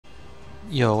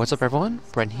Yo, what's up everyone?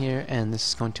 Bren here, and this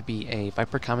is going to be a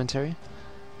Viper commentary.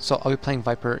 So I'll be playing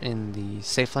Viper in the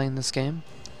safe lane this game.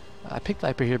 I picked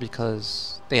Viper here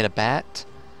because they had a bat,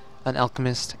 an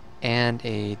alchemist, and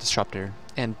a disruptor.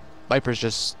 And Viper's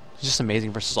just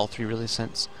amazing versus all three really,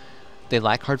 since they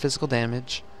lack hard physical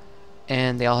damage,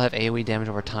 and they all have AoE damage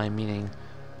over time, meaning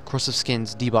Corrosive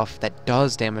Skin's debuff that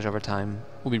does damage over time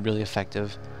will be really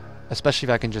effective, especially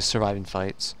if I can just survive in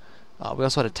fights. We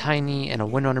also had a Tiny and a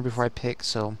Windrunner before I picked,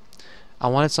 so I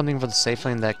wanted something for the safe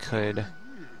lane that could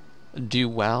do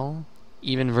well,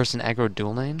 even versus an aggro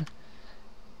dual lane,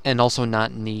 and also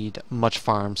not need much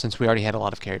farm since we already had a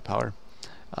lot of carry power.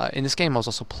 In this game I was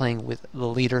also playing with the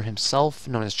leader himself,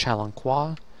 known as Chi Long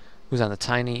Qua, who's on the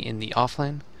Tiny in the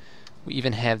offlane. We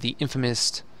even have the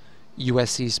infamous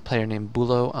USC's player named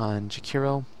Bulo on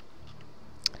Jakiro,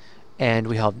 and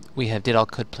we have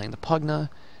DidAllCood playing the Pugna,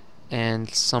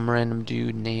 and some random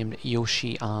dude named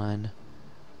Yoshi on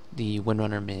the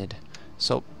Windrunner mid.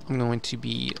 So I'm going to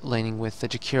be laning with the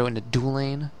Jakiro in the dual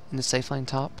lane in the safe lane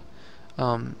top.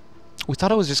 We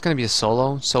thought it was just going to be a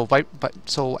solo, so I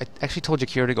actually told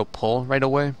Jakiro to go pull right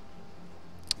away.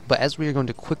 But as we are going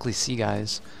to quickly see,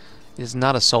 guys, it is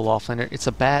not a solo offlaner. It's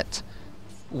a bat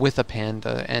with a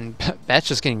panda, and Bat's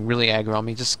just getting really aggro on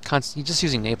me. He's just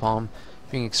using napalm,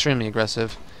 being extremely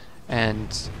aggressive,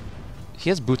 and he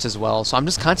has boots as well, so I'm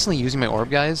just constantly using my orb,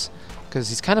 guys, because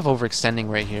he's kind of overextending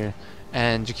right here,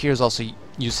 and Jakiro's also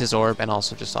used his orb and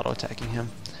also just auto-attacking him.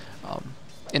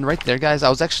 And right there, guys, I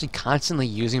was actually constantly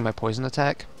using my poison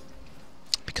attack,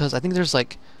 because I think there's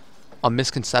like a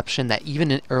misconception that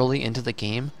even early into the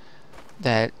game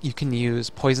that you can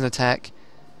use poison attack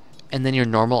and then your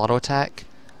normal auto-attack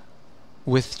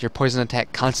with your poison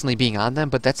attack constantly being on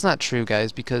them, but that's not true,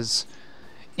 guys, because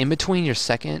in between your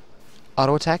second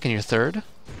auto attack and your third,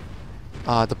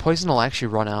 the poison will actually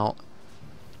run out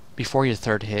before your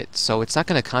third hit, so it's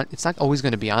not always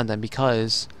gonna be on them,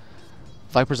 because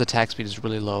Viper's attack speed is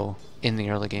really low in the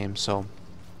early game. So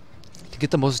to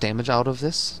get the most damage out of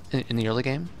this in the early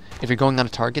game, if you're going on a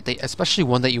target, especially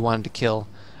one that you wanted to kill,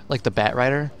 like the Bat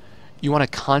Rider, you want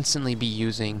to constantly be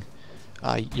using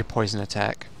your poison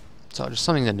attack. So just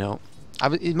something to note.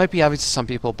 It might be obvious to some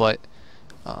people, but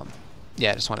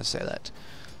yeah, I just want to say that.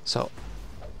 So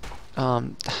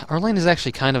our lane is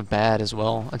actually kind of bad as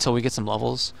well until we get some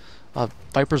levels.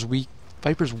 Viper's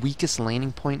weakest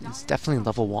laning point is definitely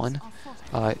level 1.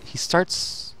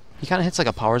 He kind of hits like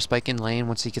a power spike in lane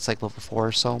once he gets like level 4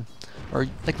 or so, or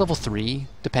like level 3,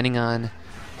 depending on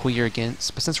who you're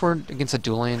against. But since we're against a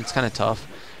dual lane, it's kind of tough.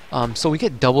 So we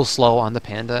get double slow on the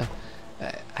panda.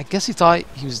 I guess he thought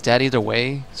he was dead either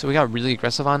way, so he got really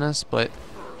aggressive on us, but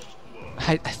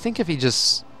I think if he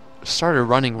just started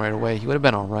running right away, he would have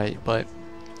been alright. But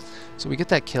so we get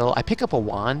that kill. I pick up a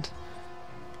wand,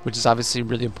 which is obviously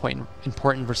really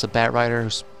important versus a Bat Rider who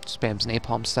spams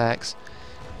napalm stacks,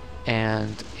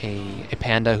 and a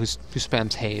panda who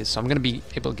spams haze. So I'm going to be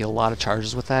able to get a lot of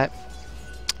charges with that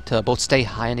to both stay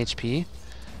high in HP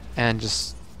and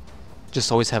just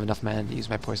always have enough mana to use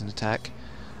my poison attack.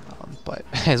 But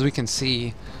as we can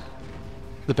see,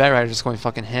 the Bat Rider is going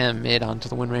fucking ham mid onto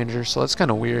the Wind Ranger, so that's kind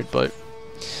of weird, but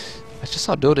that's just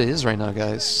how Dota is right now,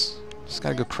 guys. Just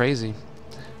gotta go crazy.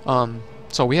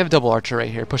 So we have double archer right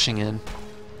here pushing in.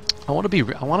 I want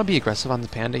to be aggressive on the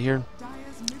panda here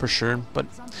for sure, but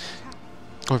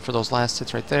going for those last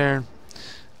hits right there.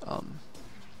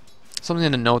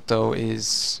 Something to note though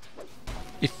is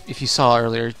if you saw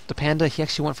earlier, the panda, he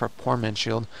actually went for a poor man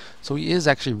shield, so he is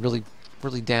actually really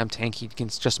damn tanky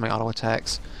against just my auto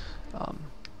attacks.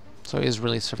 So he is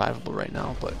really survivable right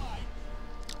now, but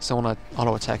still want to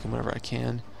auto attack him whenever I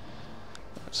can.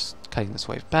 Just cutting this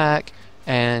wave back,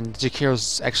 and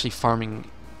Jakiro's actually farming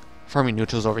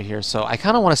neutrals over here, so I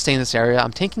kind of want to stay in this area.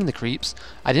 I'm tanking the creeps.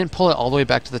 I didn't pull it all the way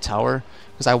back to the tower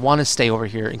because I want to stay over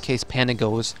here in case panda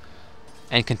goes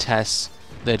and contests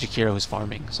the Jakiro who's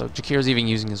farming. So Jakiro's even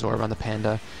using his orb on the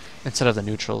panda instead of the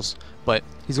neutrals, but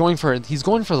he's going for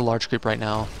the large creep right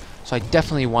now, so I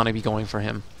definitely want to be going for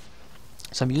him.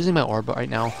 So I'm using my orb right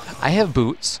now. I have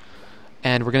boots,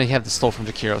 and we're going to have the slow from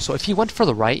Jakiro. So if he went for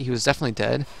the right, he was definitely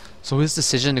dead. So his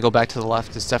decision to go back to the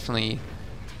left is definitely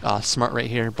smart right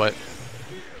here. But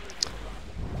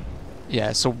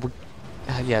yeah, so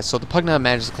so the Pugna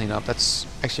manages to clean up. That's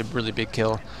actually a really big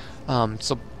kill.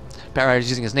 So Bat Rider's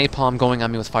using his napalm, going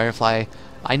on me with Firefly.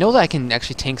 I know that I can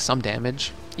actually tank some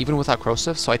damage even without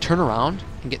corrosive, so I turn around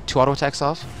and get 2 auto attacks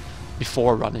off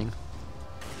before running.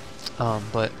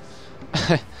 But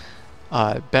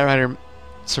Bat Rider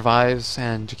survives,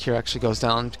 and Jakiro actually goes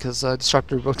down because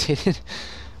Disruptor rotated.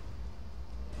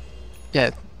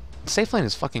 Yeah, safe lane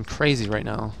is fucking crazy right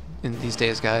now. in these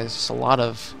days, guys. Just a lot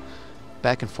of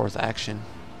back and forth action.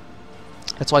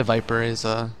 That's why Viper is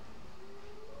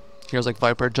heroes like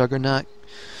Viper, Juggernaut,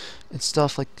 and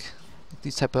stuff like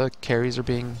these type of carries are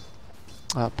being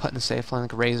put in the safe line,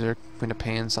 like Razor, Queen of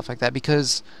Pain, stuff like that,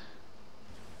 because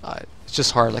it's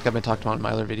just hard, like I've been talking about in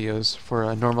my other videos, for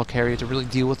a normal carry to really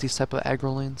deal with these type of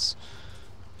aggro lanes,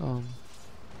 and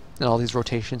all these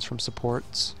rotations from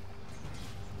supports.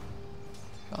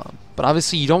 But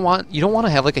obviously, you don't want to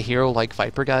have like a hero like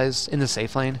Viper, guys, in the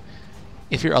safe lane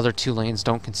if your other two lanes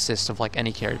don't consist of like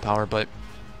any carry power. But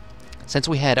since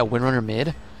we had a Windrunner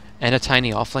mid and a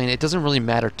Tiny off lane, it doesn't really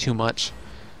matter too much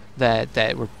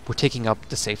that we're taking up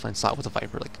the safe lane slot with a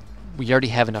Viper. Like, we already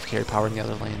have enough carry power in the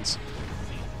other lanes,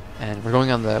 and we're going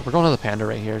on the Panda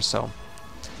right here. So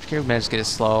Jakiro managed to get it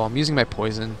slow. I'm using my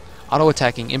poison, auto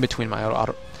attacking in between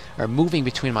my moving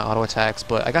between my auto attacks,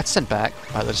 but I got sent back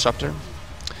by the disruptor.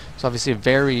 So obviously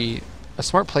a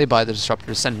smart play by the disruptor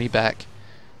to send me back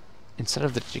instead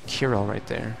of the Jakiro right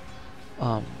there.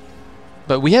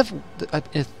 But we have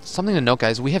something to note,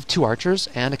 guys. We have 2 archers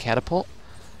and a catapult,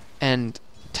 and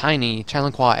Chi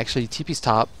Long Qua actually TP's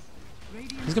top.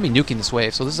 He's gonna be nuking this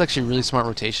wave, so this is actually a really smart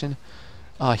rotation.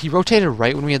 He rotated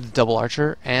right when we had the double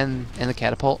archer and the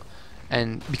catapult,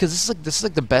 and because this is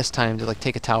like the best time to like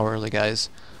take a tower early, guys,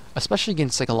 especially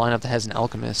against like a lineup that has an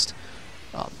alchemist.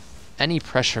 Any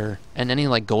pressure and any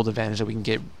like gold advantage that we can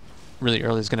get really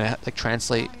early is gonna like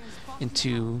translate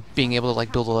into being able to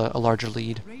like build a larger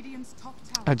lead.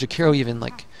 Jakiro even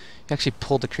like he actually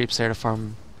pulled the creeps there to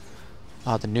farm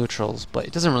the neutrals, but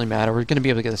it doesn't really matter. We're gonna be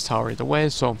able to get this tower either way.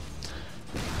 So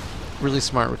really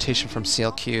smart rotation from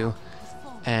CLQ,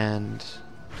 and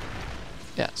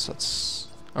yeah, so it's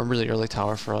a really early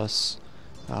tower for us.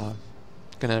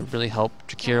 Gonna really help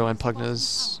Jakiro and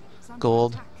Pugna's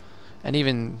gold, and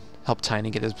even help Tiny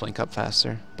get his blink up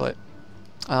faster. But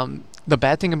the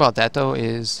bad thing about that though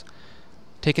is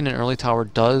taking an early tower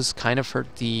does kind of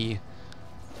hurt the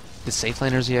safe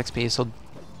laner's EXP. So,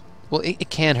 well,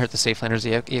 it can hurt the safe laner's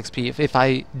EXP if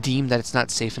I deem that it's not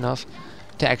safe enough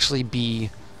to actually be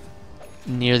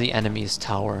near the enemy's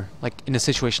tower. Like in a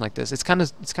situation like this, it's kind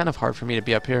of hard for me to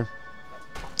be up here.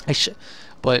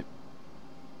 But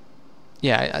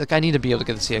yeah, like I need to be able to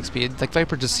get the CXP. Like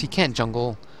Viper he can't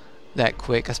jungle that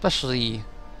quick, especially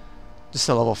just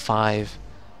at level 5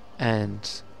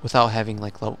 and without having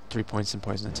like level 3 points in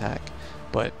poison attack.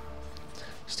 But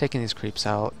just taking these creeps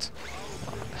out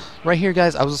right here,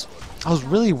 guys. I was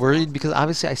really worried because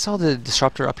obviously I saw the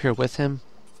disruptor up here with him,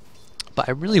 but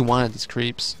I really wanted these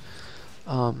creeps.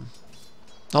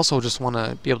 Also just want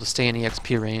to be able to stay in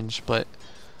EXP range, but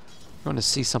I'm going to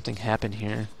see something happen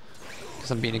here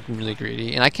because I'm being really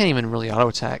greedy, and I can't even really auto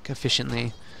attack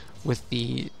efficiently with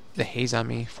the haze on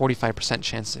me. 45%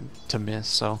 chance to miss,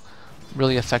 so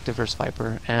really effective versus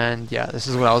Viper. And yeah, this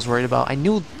is what I was worried about. I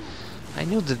knew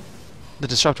the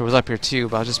disruptor was up here too,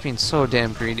 but I was just being so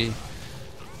damn greedy.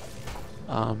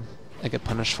 I get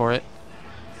punished for it,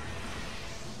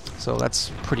 so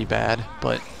that's pretty bad.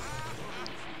 But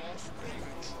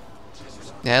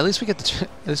yeah, at least we get the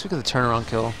turnaround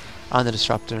kill on the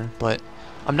disruptor. But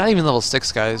I'm not even level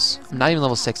 6, guys. I'm not even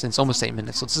level 6, and it's almost 8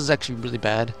 minutes, so this is actually really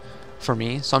bad for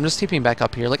me. So I'm just TPing back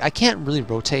up here. Like, I can't really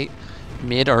rotate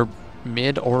mid or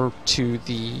to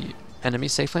the enemy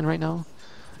safe lane right now,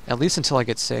 at least until I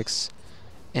get 6,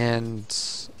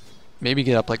 and maybe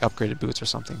get up like upgraded boots or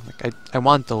something. Like I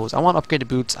want those. I want upgraded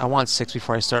boots. I want 6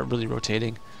 before I start really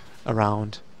rotating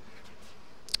around.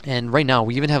 And right now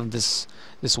we even have this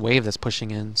wave that's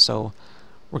pushing in, so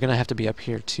we're gonna have to be up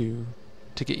here to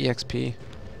get EXP.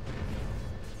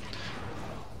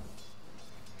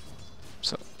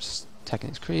 So just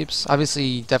attacking these creeps.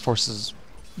 Obviously that forces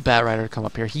Bat Rider to come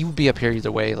up here. He would be up here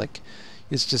either way. Like,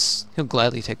 he'll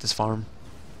gladly take this farm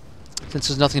since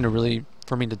there's nothing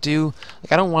for me to do.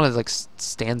 Like, I don't want to like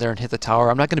stand there and hit the tower.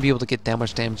 I'm not going to be able to get that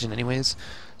much damage in anyways,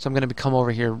 so I'm going to come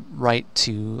over here right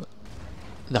to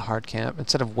the hard camp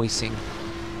instead of wasting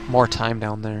more time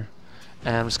down there.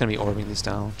 And I'm just going to be orbing these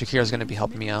down. Jakiro's going to be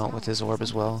helping me out with his orb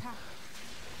as well.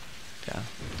 Yeah,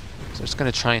 so I'm just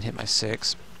going to try and hit my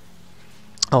 6.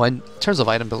 Oh, and in terms of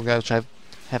item build, guys, which I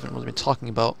haven't really been talking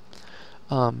about,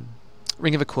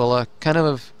 Ring of Aquila, kind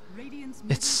of,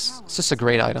 it's just a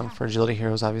great item for agility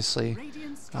heroes, obviously.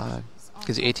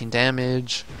 Gives you 18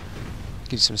 damage,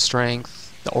 gives you some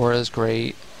strength, the aura is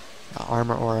great,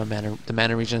 armor aura, the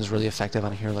mana regen is really effective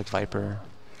on a hero like Viper.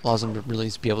 Allows him to really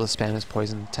be able to spam his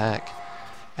poison attack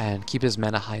and keep his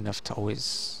mana high enough to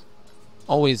always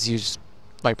use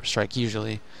Viper Strike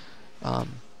usually.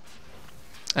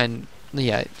 And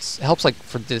yeah, it helps like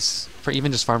for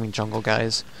even just farming jungle,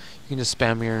 guys. You can just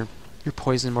spam you're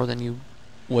poisoned more than you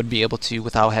would be able to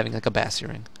without having like a Bassi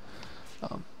ring.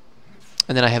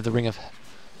 And then I have the ring of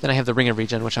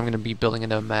regen, which I'm going to be building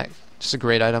into a mech. Just a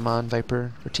great item on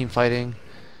Viper for team fighting,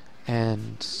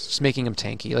 and just making him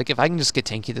tanky. Like if I can just get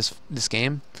tanky this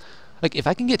game,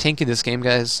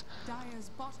 guys,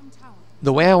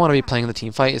 the way I want to be playing the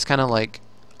team fight is kind of like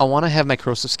I want to have my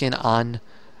corrosive skin on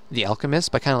the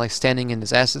alchemist by kind of like standing in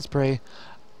his acid spray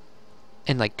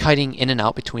and like kiting in and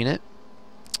out between it.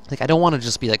 Like I don't want to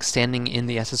just be like standing in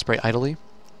the acid spray idly.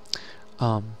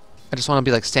 I just want to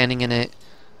be like standing in it,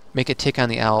 make it tick on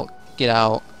the out, get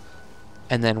out,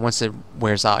 and then once it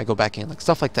wears out, I go back in, like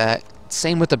stuff like that.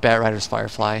 Same with the Bat Rider's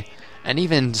Firefly, and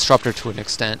even Disruptor to an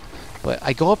extent. But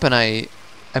I go up and I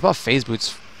bought phase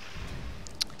boots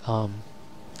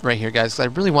right here, guys, because I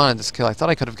really wanted this kill. I thought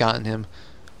I could have gotten him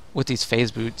with these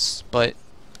phase boots, but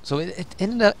so it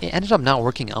ended up not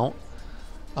working out.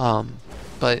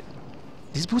 But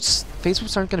these phase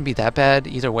boots aren't going to be that bad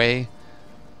either way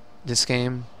this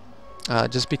game.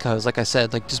 Just because, like I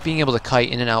said, like just being able to kite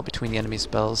in and out between the enemy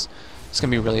spells is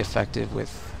going to be really effective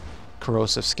with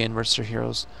corrosive skin versus your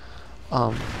heroes.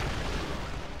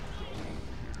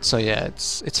 So yeah,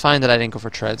 it's fine that I didn't go for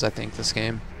treads. I think this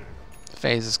game,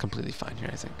 phase is completely fine here.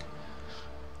 I think,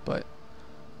 but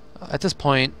at this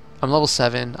point, I'm level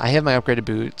 7. I have my upgraded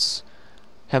boots,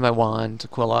 have my wand,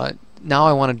 Aquila. Now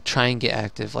I want to try and get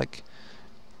active. Like,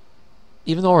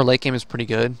 even though our late game is pretty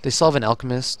good, they still have an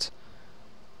alchemist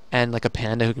and like a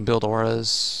panda who can build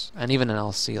auras, and even an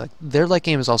LC. Like their late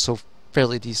game is also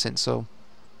fairly decent, so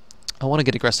I want to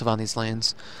get aggressive on these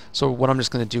lanes. So what I'm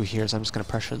just going to do here is I'm just going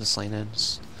to pressure this lane in,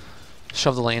 just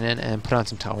shove the lane in, and put on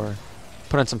some tower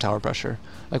pressure.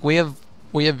 Like we have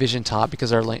vision top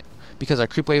because our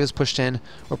creep wave is pushed in.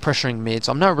 We're pressuring mid,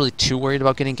 so I'm not really too worried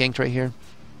about getting ganked right here,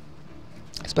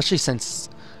 especially since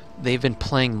they've been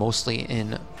playing mostly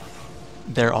in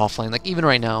their offlane. Like even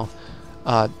right now,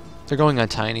 they're going on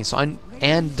tiny,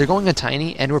 and they're going on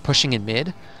tiny, and we're pushing in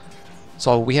mid,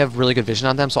 so we have really good vision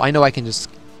on them. So I know I can just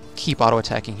keep auto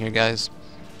attacking here, guys,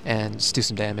 and just do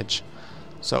some damage.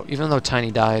 So even though tiny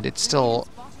died, it's still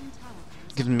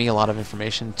giving me a lot of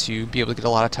information to be able to get a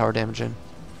lot of tower damage in.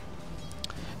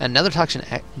 And Nether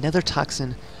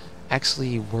Toxin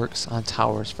actually works on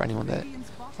towers for anyone that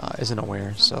isn't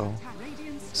aware. So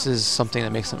this is something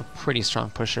that makes him a pretty strong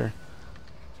pusher.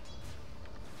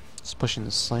 Just pushing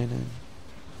this lane in.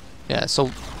 Yeah, so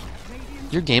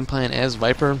your game plan as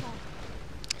Viper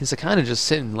is to kind of just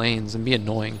sit in lanes and be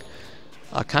annoying,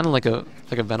 kind of like a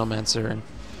Venomancer, and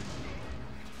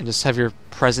just have your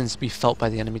presence be felt by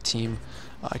the enemy team.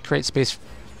 Create space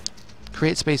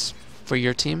for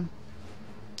your team,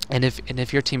 and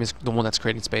if your team is the one that's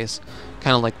creating space,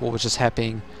 kind of like what was just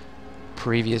happening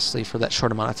previously for that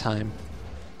short amount of time.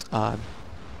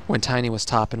 When Tiny was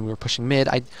top and we were pushing mid,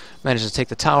 I managed to take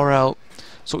the tower out.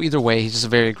 So either way, he's just a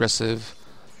very aggressive,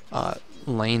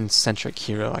 lane-centric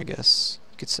hero, I guess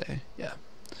you could say. Yeah,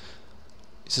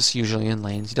 he's just usually in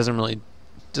lanes. He doesn't really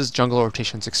does jungle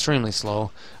rotations extremely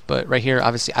slow. But right here,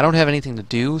 obviously, I don't have anything to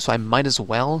do, so I might as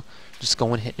well just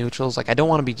go and hit neutrals. Like I don't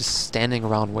want to be just standing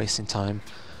around wasting time.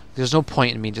 There's no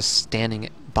point in me just standing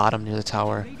at bottom near the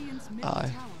tower,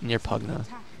 near Pugna.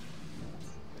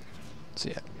 So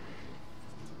yeah.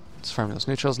 Let's farm those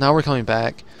neutrals. Now we're coming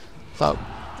back.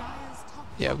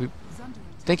 Yeah, we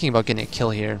thinking about getting a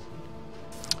kill here.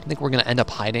 I think we're gonna end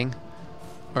up hiding,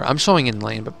 or I'm showing in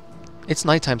lane, but it's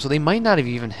nighttime, so they might not have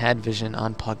even had vision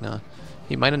on Pugna.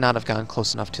 He might have not have gone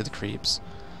close enough to the creeps.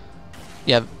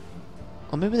 Yeah,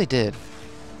 well maybe they did.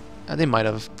 They might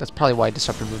have. That's probably why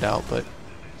Disruptor moved out. But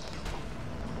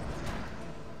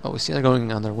oh, we see they're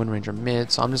going on their Wind Ranger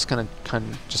mid, so I'm just gonna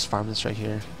kind of just farm this right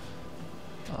here.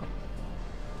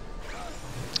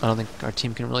 I don't think our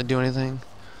team can really do anything.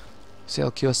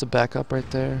 CLQ has to back up right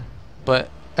there.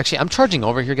 But actually, I'm charging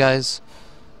over here, guys,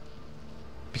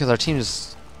 because our team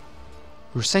just...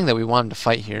 We were saying that we wanted to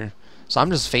fight here. So I'm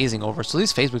just phasing over. So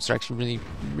these phase boots are actually really,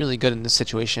 really good in this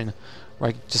situation where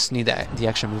I just need the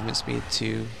extra movement speed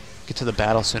to get to the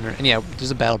battle sooner. And yeah, there's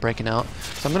a battle breaking out.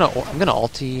 So I'm gonna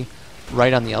ulti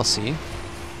right on the LC.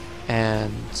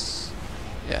 And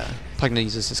yeah, Pugna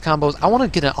uses his combos. I want to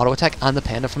get an auto attack on the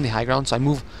panda from the high ground, so I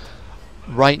move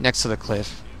right next to the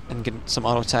cliff and get some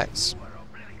auto attacks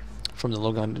from the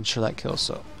low gun to ensure that kill.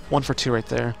 So 1 for 2 right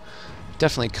there.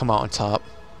 Definitely come out on top.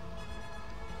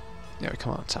 Yeah, we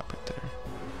come out on top right there.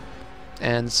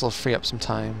 And this will free up some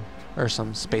time, or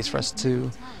some space for us to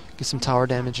get some tower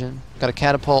damage in. Got a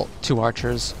catapult, 2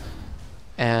 archers,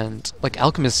 and like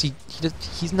Alchemist,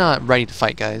 he's not ready to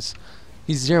fight, guys.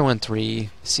 He's 0 and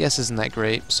 3. CS isn't that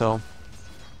great, so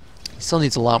He still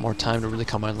needs a lot more time to really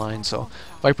come online, so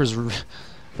Viper's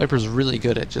really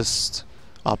good at just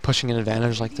pushing an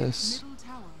advantage like this.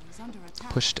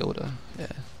 Push Dota, yeah.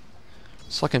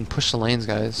 So I can push the lanes,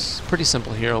 guys. Pretty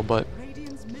simple hero, but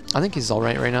I think he's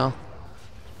alright right now.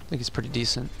 I think he's pretty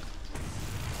decent.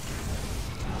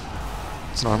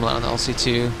 It's normal on the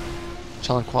LC2.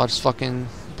 Chi Long Qua just fucking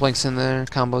blinks in there,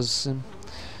 combos him,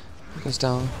 goes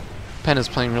down. Panda's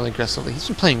playing really aggressively. He's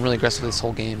been playing really aggressively this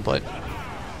whole game, but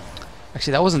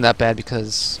actually that wasn't that bad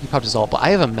because he popped his ult. But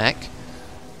I have a mech,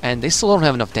 and they still don't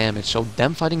have enough damage, so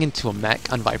them fighting into a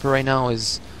mech on Viper right now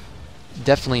is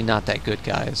definitely not that good,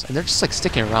 guys. And they're just like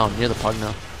sticking around near the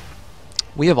Pugna.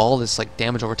 We have all this like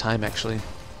damage over time, actually.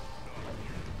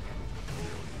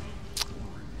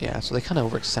 Yeah, so they kind of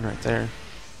overextend right there.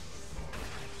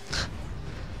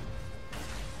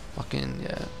 Fucking,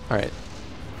 yeah. Alright.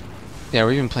 Yeah,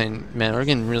 we're even playing, man, we're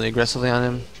getting really aggressively on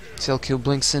him. CLQ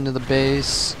blinks into the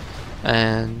base,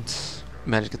 and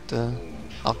managed to get the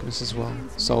Alchemist as well.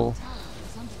 So,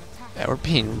 yeah, we're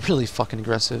being really fucking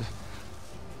aggressive.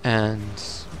 And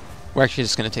we're actually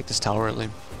just going to take this tower early.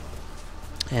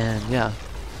 And, yeah.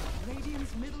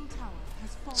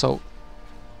 So,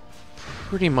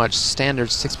 pretty much standard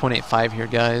 6.85 here,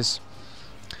 guys.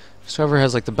 Just whoever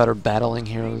has like the better battling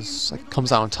heroes like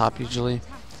comes out on top usually,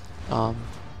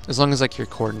 as long as like you're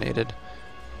coordinated.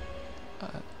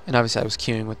 And obviously I was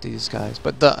queuing with these guys,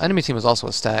 but the enemy team was also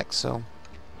a stack, so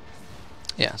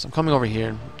yeah. So I'm coming over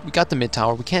here. We got the mid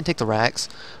tower. We can't take the racks,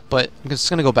 but I'm just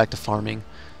gonna go back to farming.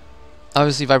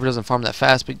 Obviously Viper doesn't farm that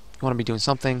fast, but you want to be doing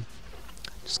something.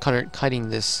 Just kiting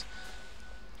this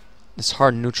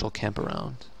hard neutral camp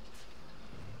around.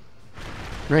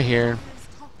 Right here.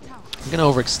 I'm gonna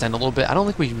overextend a little bit. I don't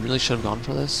think we really should have gone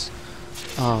for this.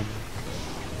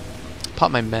 Pop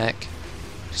my mech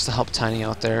just to help Tiny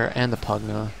out there and the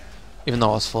Pugna, even though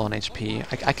I was full on HP.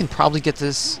 I can probably get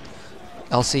this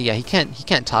LC. Yeah, he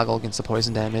can't toggle against the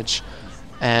poison damage,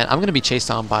 and I'm gonna be chased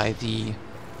down by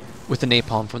with the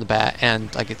napalm from the bat, and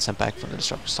I get sent back from the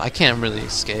disruptor, so I can't really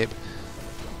escape.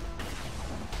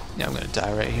 Yeah, I'm gonna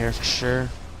die right here for sure.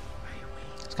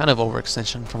 It's kind of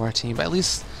overextension from our team, but at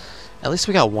least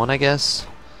we got one, I guess.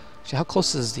 Actually, how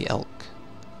close is the Elk?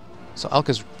 So Elk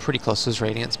is pretty close to his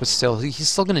Radiance, but still, he's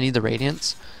still going to need the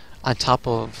Radiance on top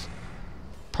of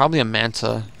probably a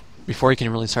Manta before he can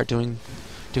really start doing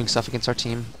stuff against our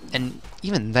team. And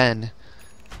even then,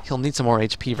 he'll need some more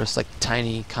HP versus like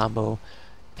Tiny combo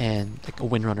and like a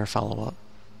Windrunner follow-up.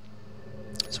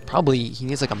 So probably he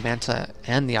needs like a Manta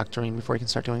and the Octarine before he can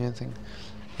start doing anything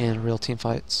in real team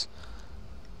fights.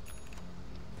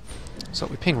 So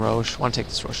we ping Roche. Want to take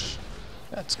this Roche.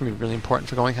 That's going to be really important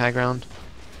for going high ground.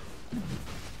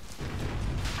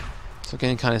 So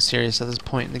getting kind of serious at this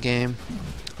point in the game.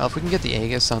 If we can get the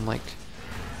Aegis on like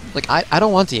I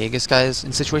don't want the Aegis, guys,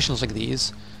 in situations like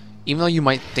these. Even though you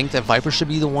might think that Viper should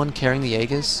be the one carrying the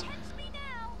Aegis.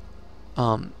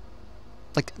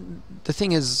 Like the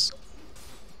thing is,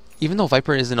 even though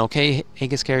Viper is an okay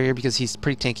Aegis carrier because he's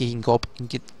pretty tanky, he can go up and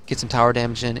get some tower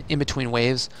damage in between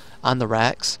waves on the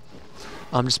racks.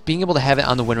 Just being able to have it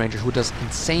on the Wind Ranger, who does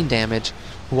insane damage,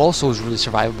 who also is really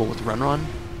survivable with Run,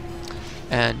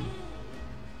 and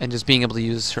just being able to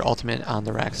use her ultimate on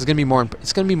the racks is gonna be more.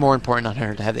 It's gonna be more important on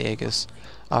her to have the Aegis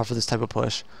for this type of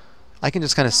push. I can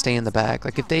just kind of stay in the back.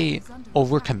 Like if they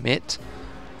overcommit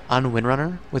on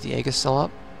Windrunner with the Aegis still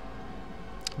up,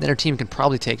 then our team can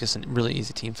probably take just a really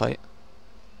easy team fight,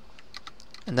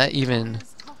 and that even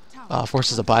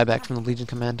forces a buyback from the Legion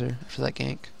Commander for that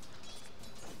gank.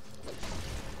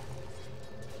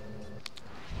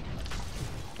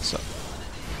 So,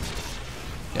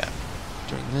 yeah,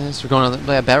 doing this. We're going on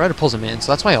the... Yeah, Bat Rider pulls him in,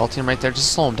 so that's my ulti right there, just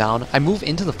to slow him down. I move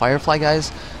into the Firefly,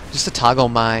 guys, just to toggle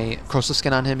my Crossbow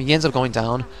skin on him. He ends up going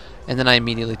down, and then I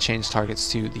immediately change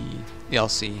targets to the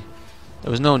LC.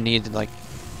 There was no need to, like,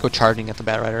 go charging at the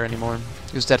Bat Rider anymore.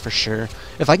 He was dead for sure.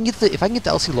 If I can get the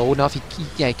LC low enough, he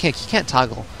can't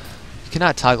toggle. He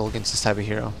cannot toggle against this type of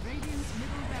hero.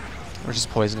 We're just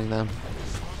poisoning them.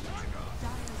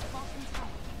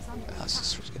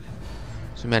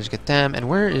 So we managed to get them, and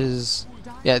where is...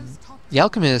 Yeah, the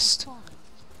Alchemist...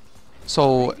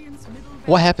 So,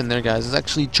 what happened there, guys, is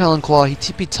actually Chi Long Qua, he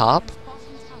TP'd top,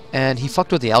 and he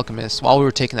fucked with the Alchemist while we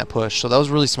were taking that push, so that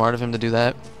was really smart of him to do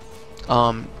that.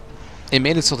 It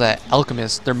made it so that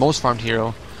Alchemist, their most farmed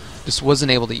hero, just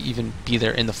wasn't able to even be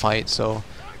there in the fight, so...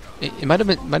 It might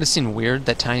have seemed weird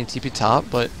that Tiny TP'd top,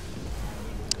 but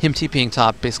him TPing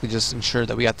top basically just ensured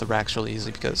that we got the racks really easy,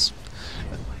 because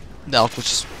the Elk was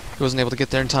just... He wasn't able to get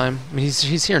there in time. I mean,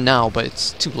 he's here now, but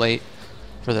it's too late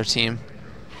for their team.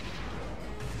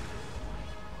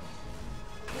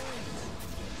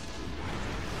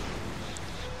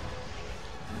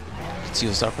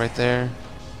 gets used up right there.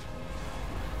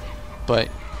 But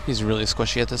he's really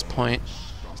squishy at this point.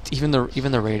 Even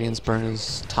the Radiance burn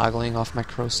is toggling off my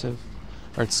corrosive,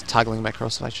 or it's toggling my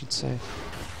corrosive, I should say.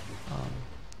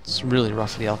 It's really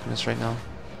rough for the Alchemist right now.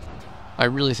 I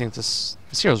really think this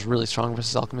hero is really strong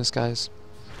versus Alchemist, guys.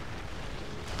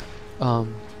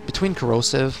 Between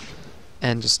corrosive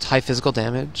and just high physical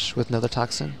damage with Nether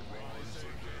Toxin,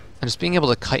 and just being able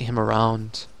to kite him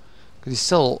around, because he's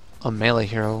still a melee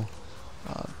hero,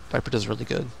 Viper does really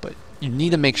good. But you need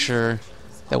to make sure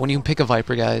that when you pick a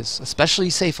Viper, guys, especially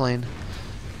safe lane,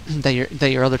 that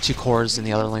your other two cores in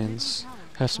the other lanes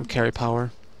have some carry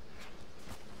power.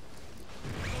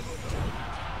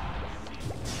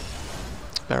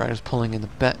 Batrider's pulling in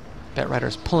the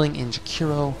Batrider's pulling in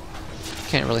Jakiro.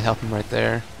 Can't really help him right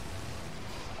there.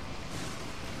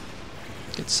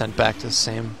 Gets sent back to the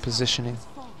same positioning.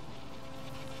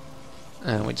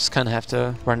 And we just kind of have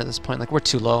to run at this point. Like, we're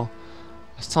too low.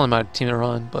 I was telling my team to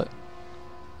run, but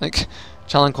like,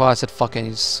 Chi Long Qua said, fuck it,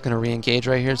 he's gonna re-engage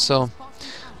right here, so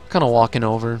kind of walking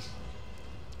over.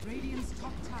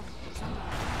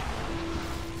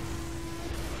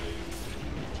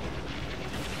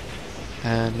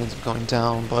 And he ends up going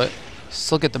down, but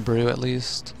still get the brew at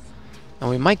least. And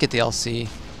we might get the LC.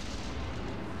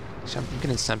 Actually, I'm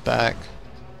getting sent back.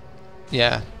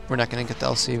 Yeah, we're not gonna get the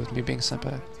LC with me being sent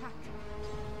back.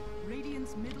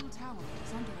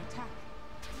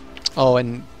 Oh,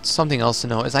 and something else to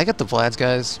know is I got the Vlads,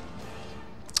 guys.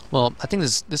 Well, I think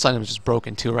this item is just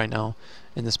broken too right now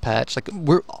in this patch. Like,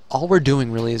 all we're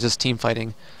doing really is just team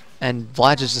fighting, and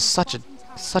Vlad is just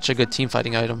such a good team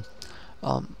fighting item.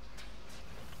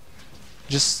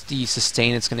 Just the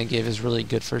sustain it's going to give is really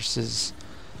good versus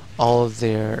all of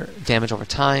their damage over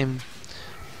time.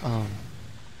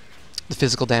 The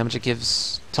physical damage it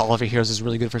gives to all of your heroes is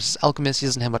really good versus Alchemist. He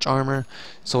doesn't have much armor,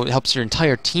 so it helps your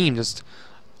entire team just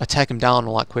attack him down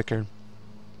a lot quicker.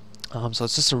 So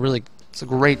it's just it's a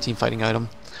great team fighting item.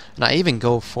 And I even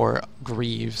go for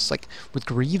Greaves. Like, with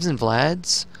Greaves and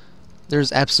Vlads,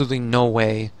 there's absolutely no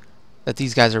way that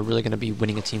these guys are really going to be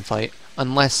winning a team fight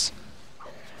unless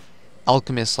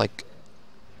Alchemist like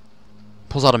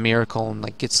pulls out a miracle and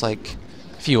like gets like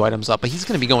a few items up. But he's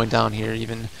going to be going down here.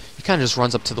 Even he kind of just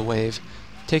runs up to the wave,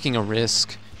 taking a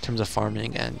risk in terms of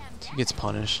farming, and he gets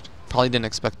punished. Probably didn't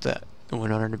expect that the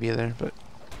Windrunner to be there, but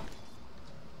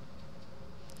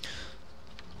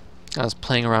I was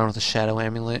playing around with the Shadow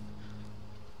Amulet.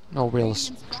 No real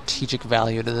strategic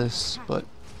value to this, but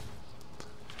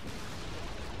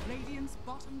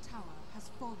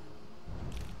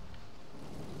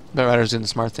Batrider's doing the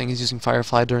smart thing. He's using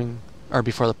Firefly during or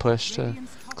before the push to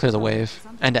clear the wave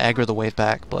and to aggro the wave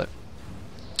back, but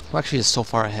we're actually just so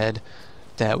far ahead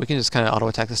that we can just kind of auto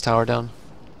attack this tower down.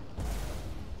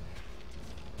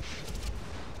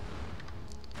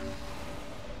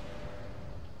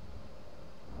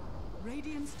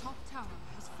 Radiant's top tower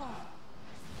has fallen.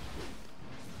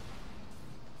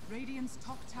 Radiant's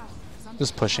top tower is under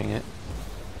Just pushing it.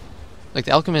 Like,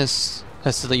 the Alchemist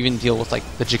has to even deal with like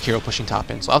the Jakiro pushing top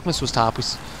in. So Alchemist was top.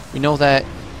 We know that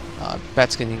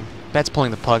Bat's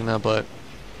pulling the Pugna, but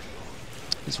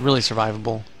it's really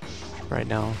survivable right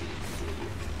now.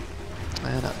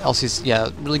 And Elsie's, yeah,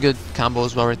 really good combo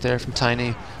as well right there from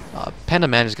Tiny. Panda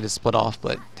managed to get it split off,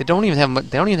 but they don't even have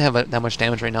that much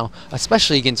damage right now,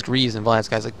 especially against Greaves and Vlad's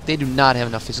guys. Like, they do not have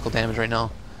enough physical damage right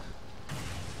now.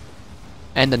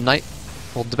 And the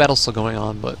the battle's still going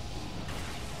on, but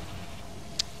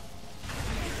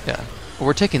yeah, but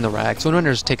we're taking the racks.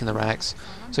 Windrunner's taking the racks,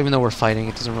 so even though we're fighting,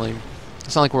 it's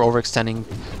not like we're overextending.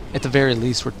 At the very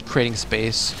least, we're creating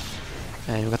space,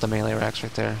 and we've got the melee racks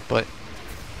right there. But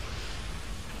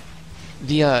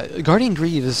the Guardian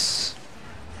Greaves,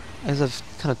 as I've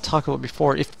kind of talked about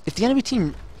before, if the enemy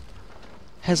team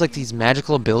has like these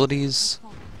magical abilities,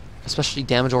 especially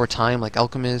damage over time, like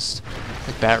Alchemist,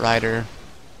 like Batrider,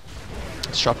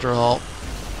 Disruptor ult,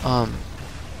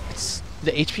 it's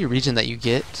the HP regen that you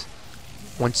get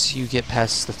once you get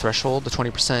past the threshold, the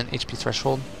 20% HP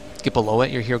threshold, get below it,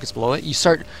 your hero gets below it,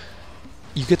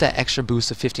 you get that extra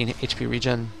boost of 15 HP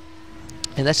regen,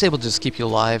 and that's able to just keep you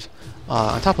alive,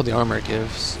 on top of the armor it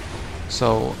gives.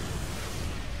 So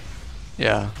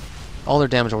yeah, all their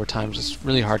damage over time is just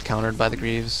really hard countered by the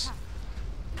Greaves.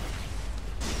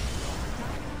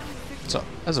 So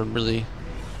that's a really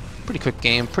pretty quick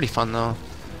game, pretty fun though.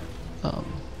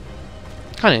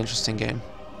 Kind of interesting game.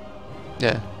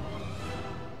 Yeah.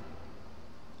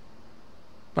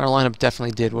 But our lineup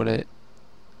definitely did what it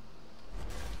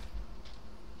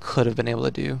could have been able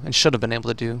to do and should have been able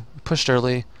to do. We pushed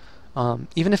early.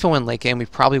 Even if it went late game, we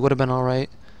probably would have been alright,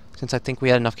 since I think we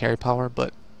had enough carry power,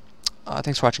 but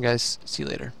Thanks for watching, guys. See you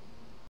later.